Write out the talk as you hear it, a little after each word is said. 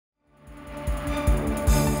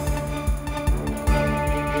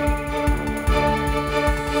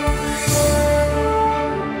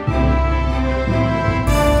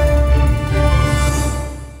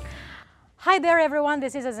there everyone,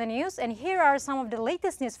 this is ASEAN News and here are some of the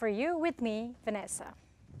latest news for you with me, Vanessa.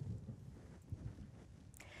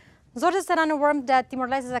 Georgia confirmed that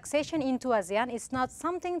Timor-Leste's accession into ASEAN is not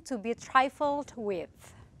something to be trifled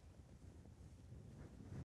with.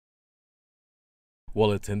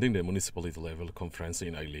 While attending the municipality-level conference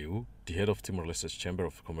in Aileu, the head of Timor-Leste's Chamber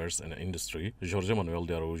of Commerce and Industry, Jorge Manuel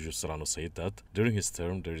de Araújo Serrano, said that during his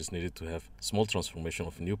term there is needed to have small transformation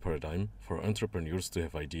of a new paradigm for entrepreneurs to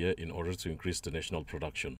have idea in order to increase the national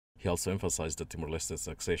production. He also emphasized that Timor-Leste's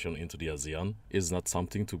accession into the ASEAN is not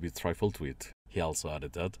something to be trifled with. He also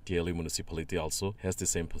added that the Aileu municipality also has the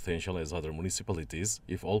same potential as other municipalities.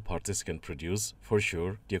 If all parties can produce, for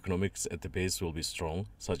sure, the economics at the base will be strong,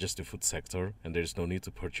 such as the food sector, and there is no need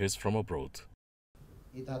to purchase from abroad.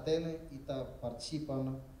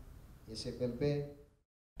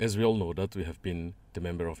 As we all know that we have been the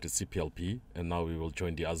member of the CPLP, and now we will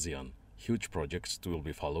join the ASEAN. Huge projects will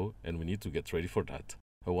be followed, and we need to get ready for that.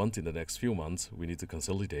 I want in the next few months we need to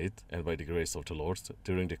consolidate, and by the grace of the Lord,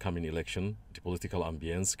 during the coming election, the political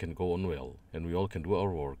ambience can go on well, and we all can do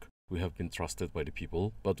our work. We have been trusted by the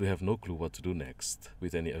people, but we have no clue what to do next.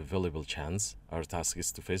 With any available chance, our task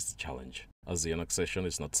is to face the challenge. ASEAN accession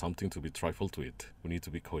is not something to be trifled with. We need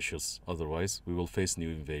to be cautious, otherwise we will face new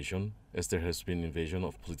invasion, as there has been invasion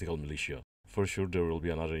of political militia. For sure there will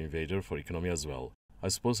be another invader for economy as well. I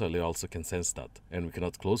suppose Aileu also can sense that, and we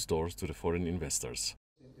cannot close doors to the foreign investors.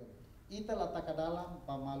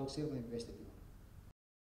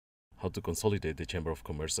 How to consolidate the Chamber of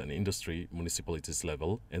Commerce and Industry municipalities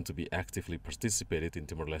level and to be actively participated in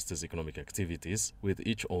Timor-Leste's economic activities with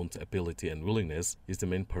each own ability and willingness is the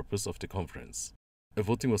main purpose of the conference. A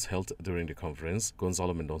voting was held during the conference.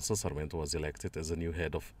 Gonzalo Mendonça Sarmento was elected as the new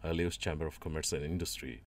head of Aileu's Chamber of Commerce and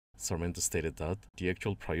Industry. Sarmento stated that the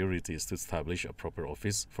actual priority is to establish a proper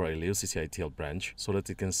office for Aileu CCITL branch so that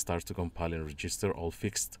it can start to compile and register all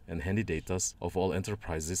fixed and handy data of all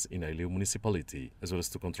enterprises in Aileu municipality, as well as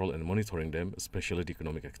to control and monitoring them, especially the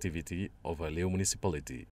economic activity of Aileu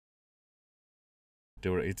municipality.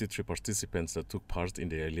 There were 83 participants that took part in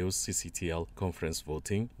the Aileu CCTL conference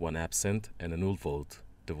voting, 1 absent and a null vote.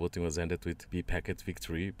 The voting was ended with B packet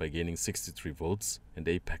victory by gaining 63 votes and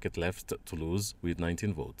A packet left to lose with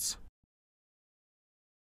 19 votes.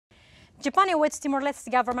 Japan awaits Timor-Leste's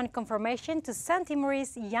government confirmation to send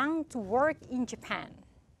Timorese young to work in Japan.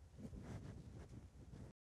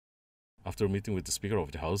 After meeting with the Speaker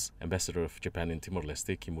of the House, Ambassador of Japan in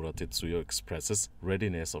Timor-Leste Kimura Tetsuyo expresses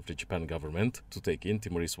readiness of the Japan government to take in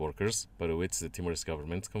Timorese workers, but awaits the Timorese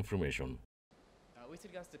government's confirmation. With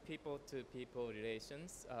regards to people-to-people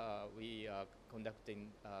relations, we are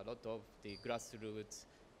conducting a lot of the grassroots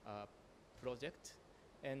project,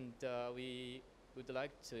 and we would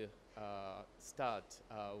like to start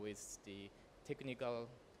with the technical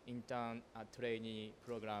intern trainee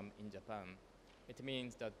program in Japan. It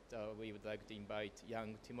means that we would like to invite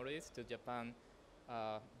young Timorese to Japan.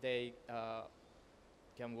 They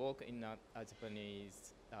can work in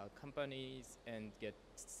Japanese companies and get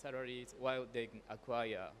salaries while they can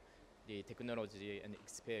acquire the technology and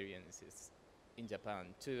experiences in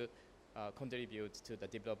Japan to contribute to the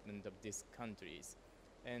development of these countries.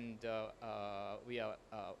 And we are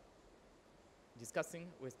discussing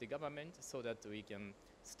with the government so that we can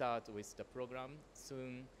start with the program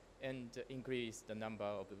soon and increase the number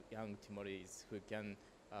of young Timorese who can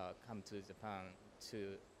come to Japan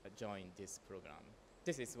to join this program.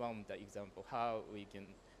 This is one of the examples how we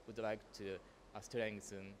would like to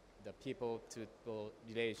strengthen the people-to-people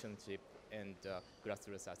relationship and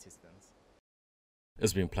grassroots assistance.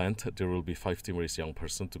 As being planned, there will be 5 Timorese young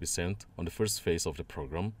persons to be sent on the first phase of the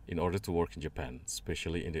program in order to work in Japan,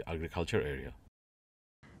 especially in the agriculture area.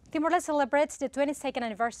 Timor-Leste celebrates the 22nd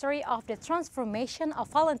anniversary of the transformation of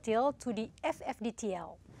Valentil to the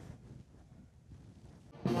FFDTL.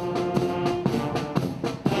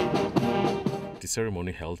 The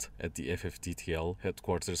ceremony held at the FFDTL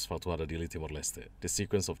headquarters Fatuada Dili, Timor-Leste. The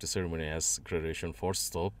sequence of the ceremony as Graduation Force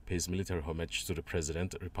Stop pays military homage to the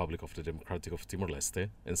President, Republic of the Democratic of Timor-Leste,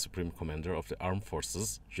 and Supreme Commander of the Armed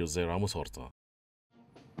Forces, José Ramos Horta.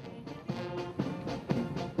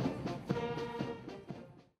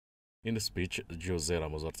 In the speech, José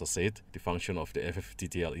Ramos Horta said the function of the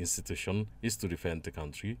FFDTL institution is to defend the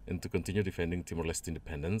country and to continue defending Timor-Leste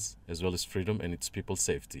independence, as well as freedom and its people's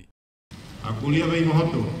safety.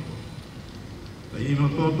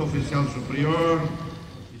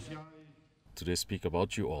 Today speak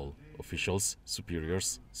about you all, officials,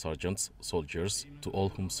 superiors, sergeants, soldiers, to all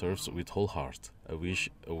whom serves with whole heart. I wish,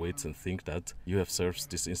 await and think that you have served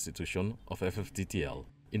this institution of FFDTL.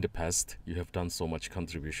 In the past, you have done so much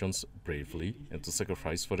contributions bravely and to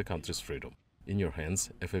sacrifice for the country's freedom. In your hands,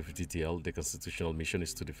 FFDTL, the constitutional mission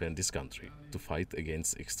is to defend this country, to fight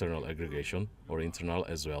against external aggregation or internal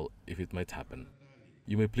as well, if it might happen.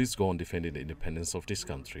 You may please go on defending the independence of this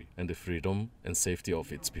country and the freedom and safety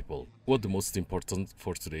of its people. What the most important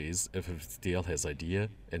for today is FFDTL has idea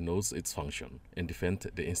and knows its function and defend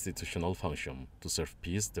the institutional function to serve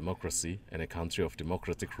peace, democracy and a country of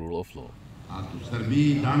democratic rule of law.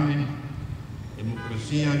 Servir damai,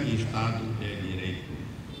 democracia e Estado de Direito.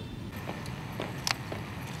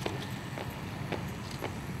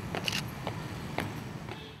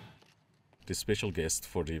 The special guest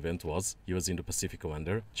for the event was U.S. Indo-Pacific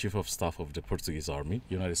Commander, Chief of Staff of the Portuguese Army,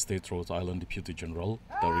 United States Rhode Island Deputy General,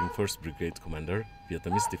 Towering 1st Brigade Commander,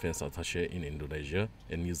 Vietnamese Defense Attaché in Indonesia,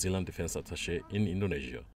 and New Zealand Defense Attaché in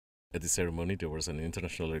Indonesia. At the ceremony, there was an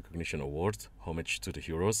International Recognition Award, homage to the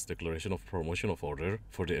heroes, declaration of promotion of order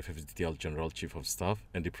for the FFDTL General Chief of Staff,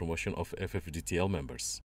 and the promotion of FFDTL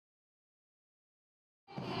members.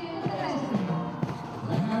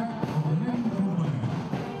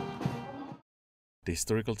 The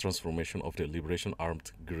historical transformation of the Liberation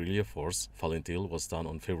Armed Guerrilla Force, Falentil, was done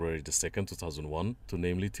on February 2, 2001, to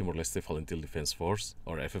namely Timor-Leste Falentil Defense Force,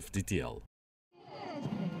 or FFDTL.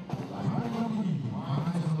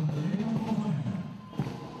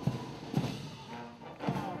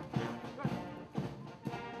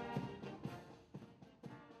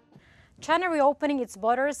 China reopening its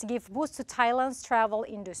borders give boost to Thailand's travel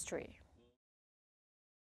industry.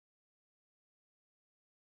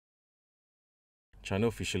 China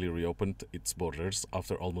officially reopened its borders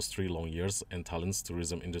after almost 3 long years, and Thailand's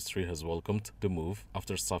tourism industry has welcomed the move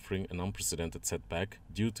after suffering an unprecedented setback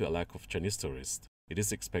due to a lack of Chinese tourists. It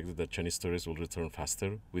is expected that Chinese tourists will return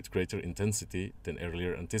faster, with greater intensity than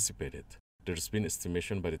earlier anticipated. There has been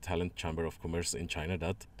estimation by the Thailand Chamber of Commerce in China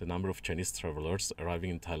that the number of Chinese travelers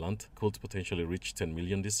arriving in Thailand could potentially reach 10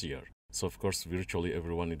 million this year. So of course, virtually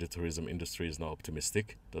everyone in the tourism industry is now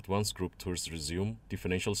optimistic that once group tours resume, the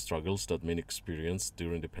financial struggles that many experienced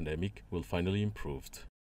during the pandemic will finally improve.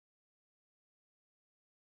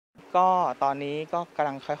 ก็ตอนนี้ก็กำ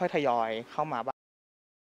ลังค่อยๆทยอยเข้ามาบ้าง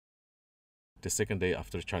The second day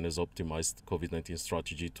after China's optimized COVID-19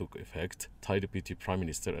 strategy took effect, Thai Deputy Prime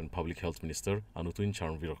Minister and Public Health Minister Anutin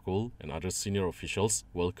Charnvirakul and other senior officials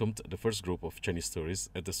welcomed the first group of Chinese tourists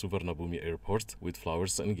at the Suvarnabhumi airport with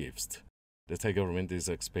flowers and gifts. The Thai government is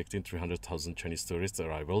expecting 300,000 Chinese tourist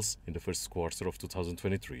arrivals in the first quarter of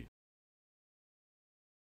 2023.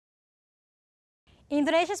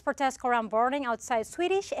 Indonesia's protest Quran burning outside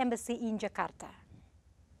Swedish embassy in Jakarta.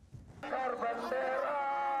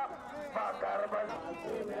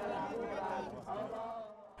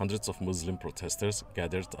 Hundreds of Muslim protesters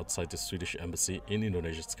gathered outside the Swedish embassy in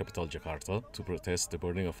Indonesia's capital Jakarta to protest the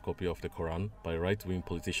burning of a copy of the Quran by a right-wing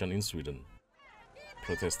politician in Sweden.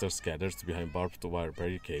 Protesters gathered behind barbed wire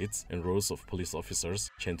barricades and rows of police officers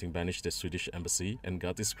chanting "Banish the Swedish embassy" and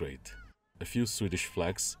 "God is great." A few Swedish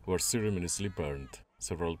flags were ceremoniously burned.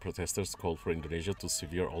 Several protesters called for Indonesia to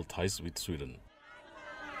sever all ties with Sweden.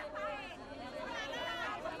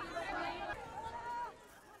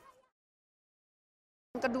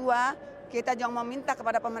 Kedua, kita juga meminta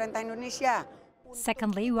kepada pemerintah Indonesia.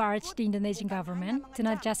 Secondly, we urge the Indonesian government to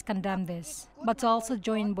not just condemn this, but to also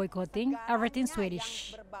join boycotting everything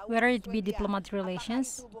Swedish, whether it be diplomatic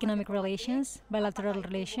relations, economic relations, bilateral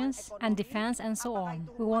relations, and defense, and so on.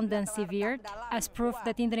 We want them severed as proof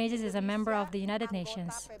that Indonesia is a member of the United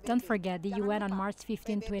Nations. Don't forget, the UN on March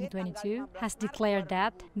 15, 2022 has declared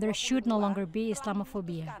that there should no longer be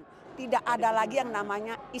Islamophobia. Tidak ada lagi yang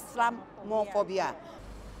namanya Islamofobia.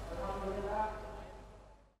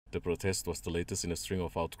 The protest was the latest in a string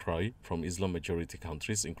of outcry from Islam-majority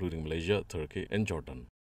countries including Malaysia, Turkey and Jordan.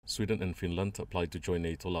 Sweden and Finland applied to join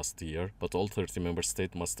NATO last year, but all 30 member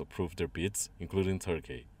states must approve their bids, including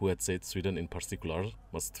Turkey, who had said Sweden in particular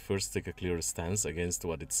must first take a clear stance against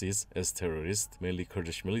what it sees as terrorists, mainly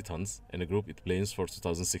Kurdish militants, and a group it blames for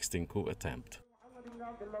 2016 coup attempt.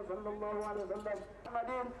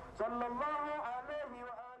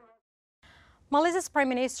 Malaysia's Prime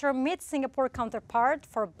Minister meets Singapore counterpart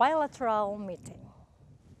for bilateral meeting.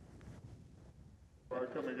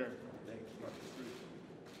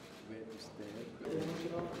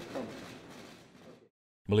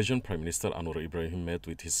 Malaysian Prime Minister Anwar Ibrahim met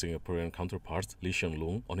with his Singaporean counterpart Lee Hsien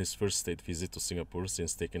Loong on his first state visit to Singapore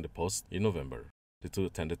since taking the post in November. The two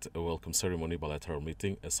attended a welcome ceremony bilateral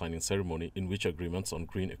meeting, a signing ceremony in which agreements on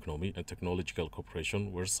green economy and technological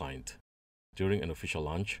cooperation were signed. During an official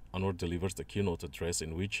launch, Anwar delivered a keynote address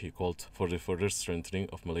in which he called for the further strengthening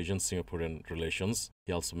of Malaysian-Singaporean relations.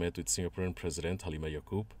 He also met with Singaporean President Halimah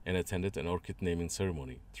Yacob and attended an orchid naming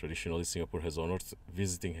ceremony. Traditionally, Singapore has honored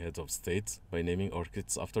visiting heads of state by naming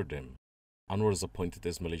orchids after them. Anwar was appointed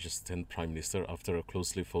as Malaysia's 10th Prime Minister after a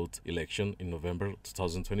closely fought election in November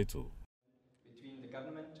 2022. Between the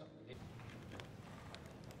government of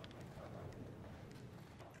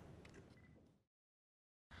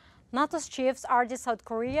NATO's chiefs urged South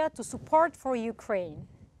Korea to support for Ukraine.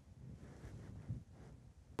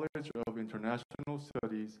 College of International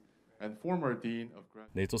Studies and former Dean of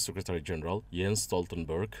NATO Secretary General Jens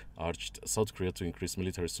Stoltenberg urged South Korea to increase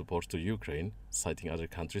military support to Ukraine, citing other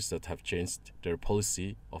countries that have changed their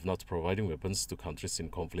policy of not providing weapons to countries in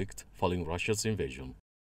conflict following Russia's invasion.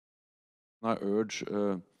 I urge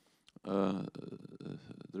the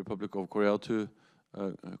Republic of Korea to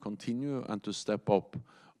continue and to step up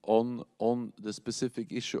on the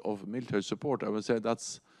specific issue of military support. I would say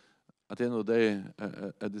that's, at the end of the day,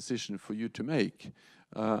 a decision for you to make.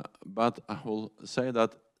 But I will say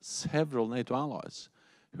that several NATO allies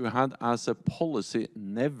who had as a policy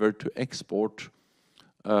never to export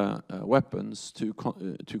weapons to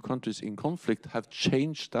countries in conflict have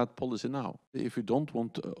changed that policy now. If you don't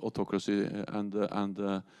want autocracy and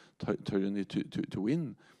tyranny to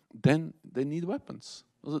win, then they need weapons.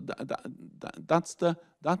 That's the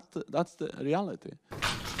reality.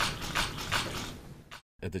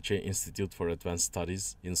 At the Che Institute for Advanced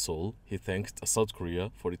Studies in Seoul, he thanked South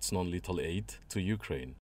Korea for its non-lethal aid to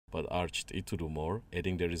Ukraine, but urged it to do more,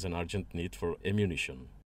 adding there is an urgent need for ammunition.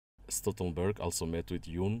 Stoltenberg also met with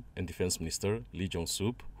Yoon and Defense Minister Lee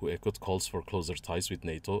Jong-sup, who echoed calls for closer ties with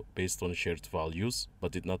NATO based on shared values,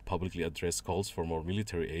 but did not publicly address calls for more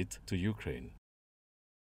military aid to Ukraine.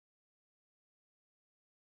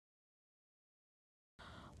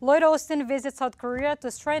 Lloyd Austin visits South Korea to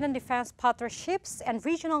strengthen defense partnerships and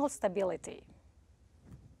regional stability.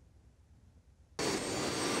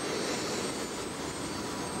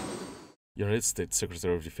 United States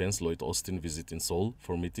Secretary of Defense Lloyd Austin visited in Seoul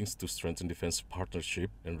for meetings to strengthen defense partnership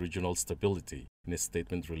and regional stability. In a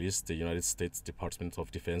statement released, the United States Department of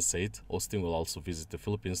Defense said Austin will also visit the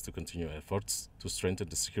Philippines to continue efforts to strengthen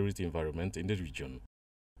the security environment in the region.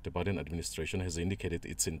 The Biden administration has indicated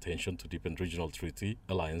its intention to deepen regional treaty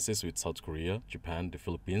alliances with South Korea, Japan, the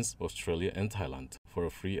Philippines, Australia, and Thailand for a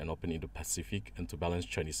free and open Indo-Pacific and to balance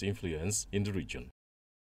Chinese influence in the region.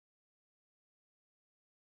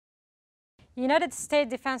 United States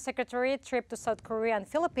Defense Secretary trip to South Korea and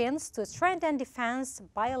Philippines to strengthen defense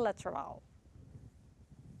bilateral.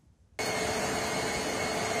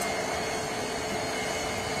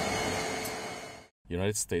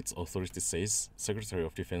 United States authorities says Secretary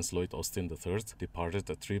of Defense Lloyd Austin III departed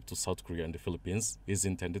a trip to South Korea and the Philippines is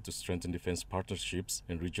intended to strengthen defense partnerships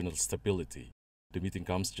and regional stability. The meeting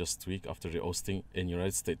comes just a week after the Austin and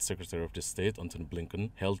United States Secretary of State Antony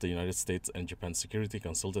Blinken held the United States and Japan Security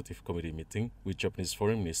Consultative Committee meeting with Japanese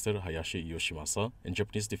Foreign Minister Hayashi Yoshimasa and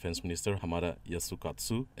Japanese Defense Minister Hamada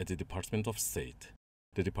Yasukatsu at the Department of State.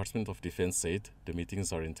 The Department of Defense said the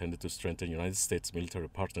meetings are intended to strengthen United States military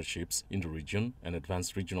partnerships in the region and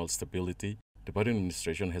advance regional stability. The Biden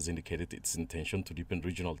administration has indicated its intention to deepen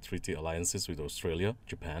regional treaty alliances with Australia,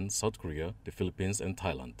 Japan, South Korea, the Philippines, and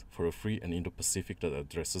Thailand for a free and Indo-Pacific that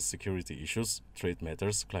addresses security issues, trade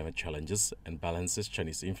matters, climate challenges, and balances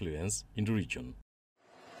Chinese influence in the region.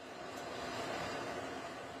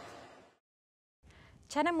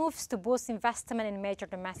 China moves to boost investment in major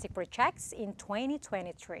domestic projects in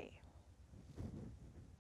 2023.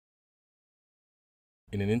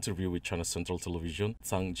 In an interview with China Central Television,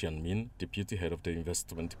 Zhang Jianmin, deputy head of the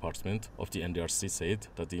investment department of the NDRC, said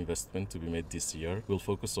that the investment to be made this year will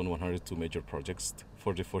focus on 102 major projects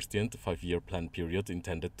for the 14th five-year plan period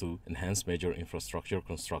intended to enhance major infrastructure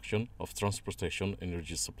construction of transportation,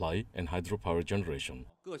 energy supply, and hydropower generation.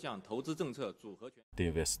 The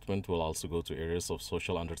investment will also go to areas of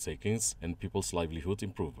social undertakings and people's livelihood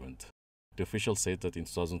improvement. The official said that in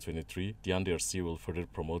 2023, the NDRC will further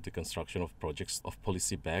promote the construction of projects of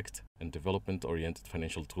policy-backed and development-oriented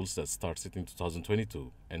financial tools that started in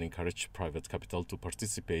 2022 and encourage private capital to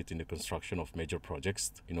participate in the construction of major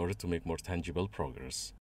projects in order to make more tangible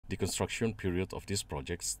progress. The construction period of these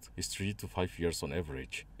projects is 3 to 5 years on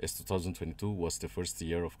average. As 2022 was the first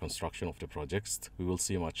year of construction of the projects, we will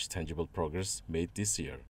see much tangible progress made this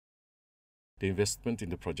year. The investment in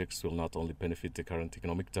the projects will not only benefit the current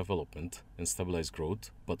economic development and stabilize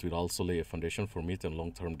growth, but will also lay a foundation for mid- and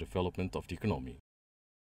long-term development of the economy.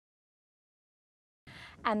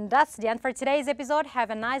 And that's the end for today's episode.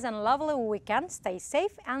 Have a nice and lovely weekend. Stay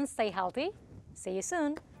safe and stay healthy. See you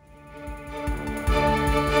soon. you.